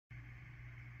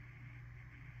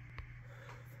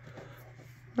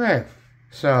Okay,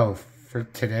 so for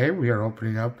today we are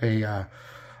opening up a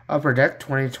Upper Deck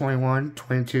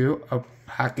 2021-22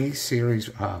 Hockey Series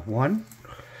 1.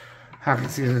 Hockey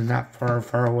season is not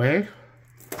far away.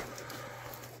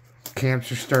 Camps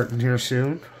are starting here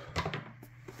soon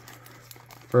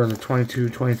for the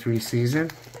 22-23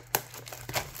 season.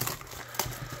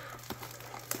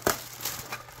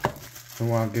 I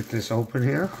want to get this open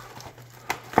here.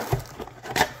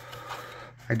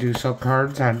 I do sell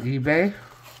cards on eBay.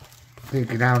 Link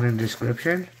it down in the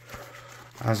description.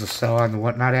 I also sell on the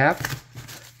Whatnot app.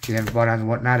 If you haven't bought on the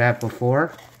Whatnot app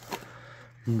before,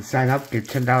 you can sign up, get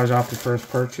 $10 off the first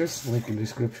purchase. Link in the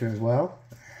description as well.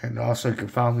 And also you can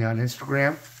follow me on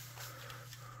Instagram.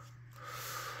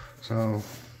 So,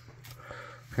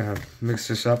 kind of mix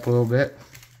this up a little bit.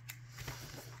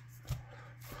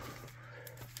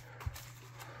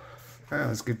 Alright,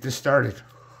 let's get this started.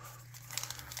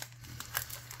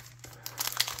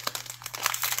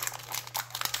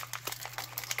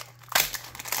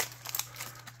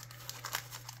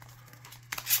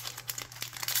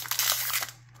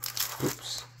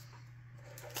 Oops.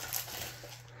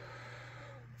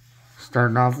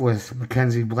 Starting off with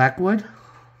Mackenzie Blackwood.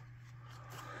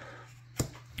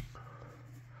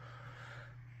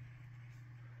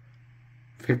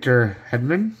 Victor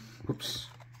Hedman. Oops.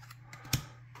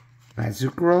 Matt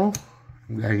Zuccarello.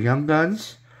 We got Young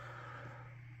Guns.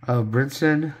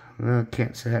 Brinson.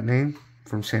 Can't say that name.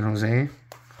 From San Jose.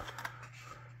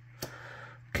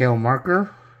 Kale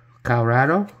Marker.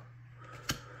 Colorado.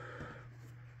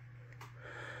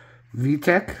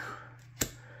 Vitek.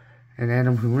 And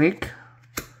Adam Henrique.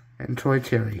 And Troy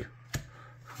Terry.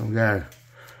 So we got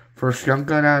first Young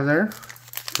Gun out of there.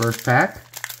 First pack.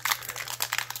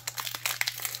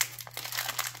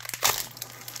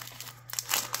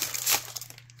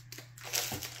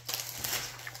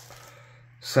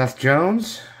 Seth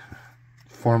Jones,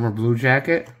 former Blue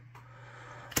Jacket.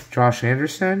 Josh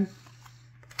Anderson.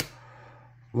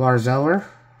 Lars Eller.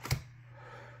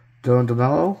 Dylan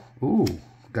DeMello. Ooh,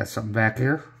 got something back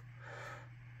here.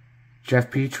 Jeff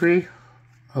Petrie.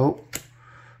 Oh,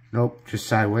 nope, just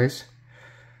sideways.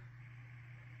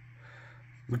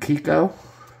 Makiko.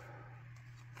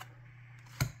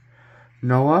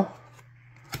 Noah.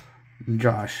 And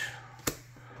Josh.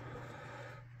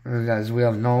 As we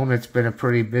have known, it's been a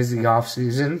pretty busy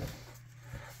off-season.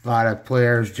 A lot of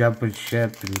players jumping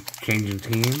ship and changing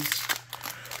teams.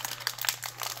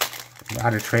 A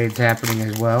lot of trades happening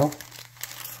as well.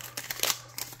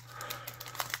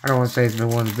 I don't want to say it's been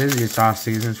one of the busiest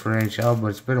off-seasons for NHL, but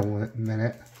it's been a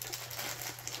minute.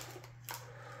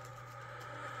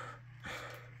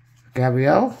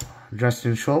 Gabrielle,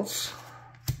 Justin Schultz,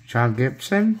 John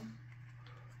Gibson.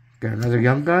 Got another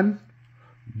Young Gun.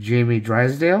 Jamie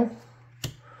Drysdale,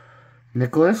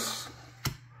 Nicholas,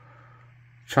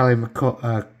 Charlie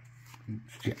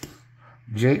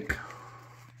Jake,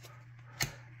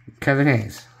 Kevin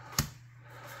Hayes.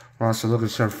 We're also looking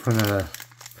for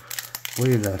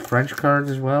the French cards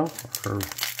as well. Or,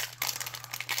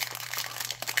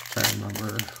 I can't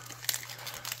remember.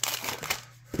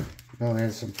 No,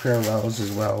 there's some parallels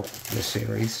as well. This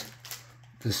series,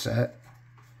 this set.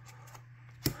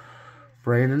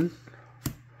 Braden.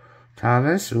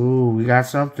 Thomas, ooh, we got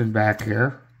something back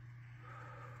here.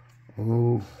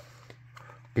 Ooh,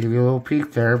 give you a little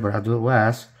peek there, but I'll do it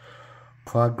last.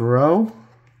 Claude Giroux,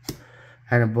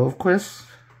 Adam Bovequist,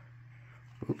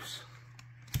 oops,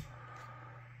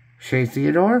 Shea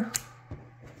Theodore,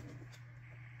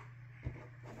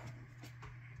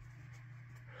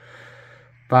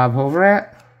 Bob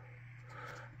Hovrat,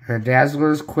 and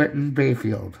Dazzlers Quentin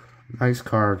Bayfield. Nice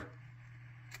card.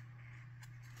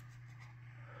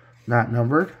 Not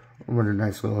numbered. What a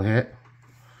nice little hit.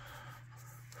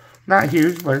 Not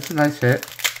huge, but it's a nice hit.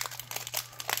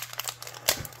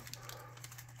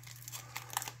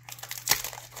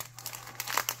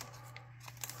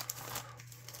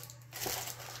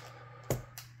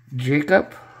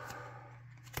 Jacob.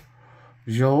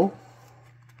 Joel.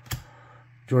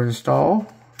 Jordan Stahl.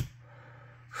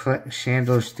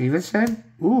 Shandor Stevenson.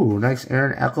 Ooh, nice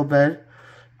Aaron Eckelbed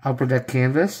Upper Deck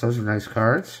canvas. Those are nice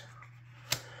cards.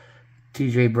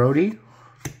 TJ Brody,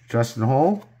 Justin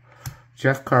Hull,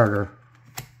 Jeff Carter.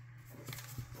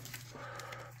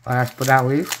 Last but not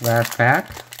least, last pack.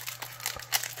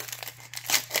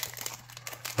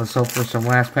 Let's hope for some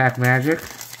last pack magic.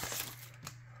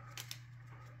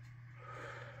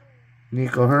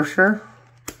 Nico Hersher,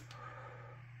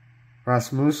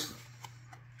 Rasmus,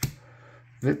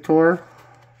 Victor,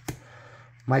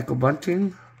 Michael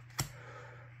Bunting,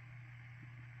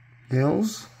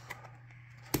 Nils,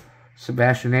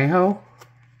 Sebastian Aho,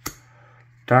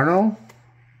 Darnell,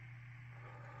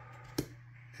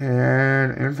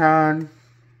 And Anton.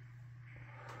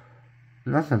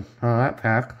 Nothing on that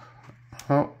pack.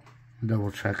 Oh,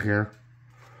 double check here.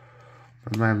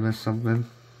 I might have missed something.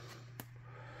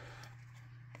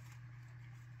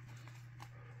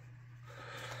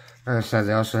 Like I said,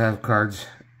 they also have cards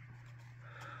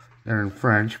that are in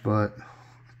French, but I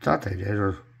thought they did,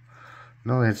 or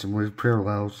no, they had some weird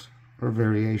parallels or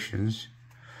variations,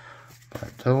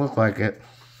 but don't look like it.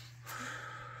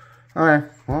 Alright,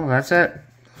 well, that's it.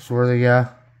 Those were the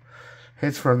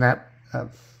hits from that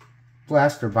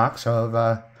blaster box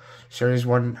of Series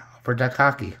 1 Upper Deck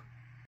Hockey.